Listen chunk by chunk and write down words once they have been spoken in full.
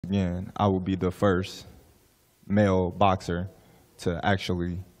Again, I will be the first male boxer to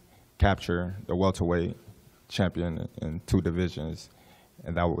actually capture the welterweight champion in 2 divisions,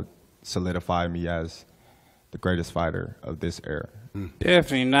 and that would solidify me as the greatest fighter of this era.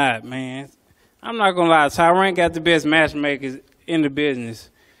 Definitely not, man. I'm not gonna lie, Tyron got the best matchmakers in the business.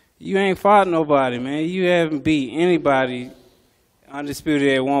 You ain't fought nobody, man. You haven't beat anybody undisputed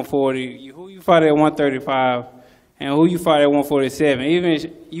at 140. Who you fought at 135, and who you fought at 147.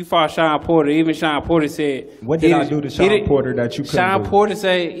 Even you fought Sean Porter. Even Sean Porter said, "What did I do to Sean Porter that you couldn't Sean do?" Porter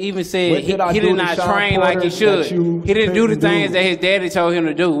said he did not train like he should. He didn't do the things that his daddy told him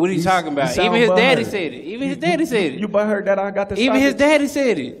to do. What are you talking about? Even his daddy said it. Even his daddy said it. You butthurt that I got the Even his daddy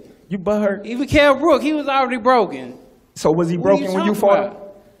said it. You butthurt. Even Kell Brook, he was already broken. So was he broken when you fought him?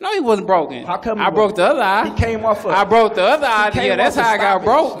 No, he wasn't broken. How come I broke the other eye. He came off of. I broke the other eye. Yeah, that's how I got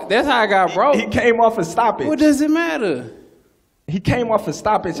broke. That's how I got broke. He came off a stoppage. What does it matter? He came off a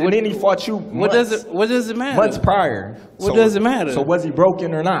stoppage, and then he fought you months. What does it matter? Months prior. What does it matter? So was he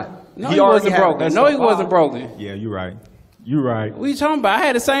broken or not? No, he wasn't broken. No, he wasn't broken. Yeah, you're right. You're right. What are you talking about? I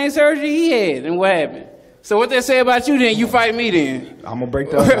had the same surgery he had, and what happened? So what they say about you then? You fight me then? I'm gonna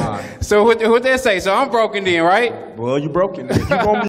break the other eye. So what they say? So I'm broken then, right? Well, you broken then. You gonna be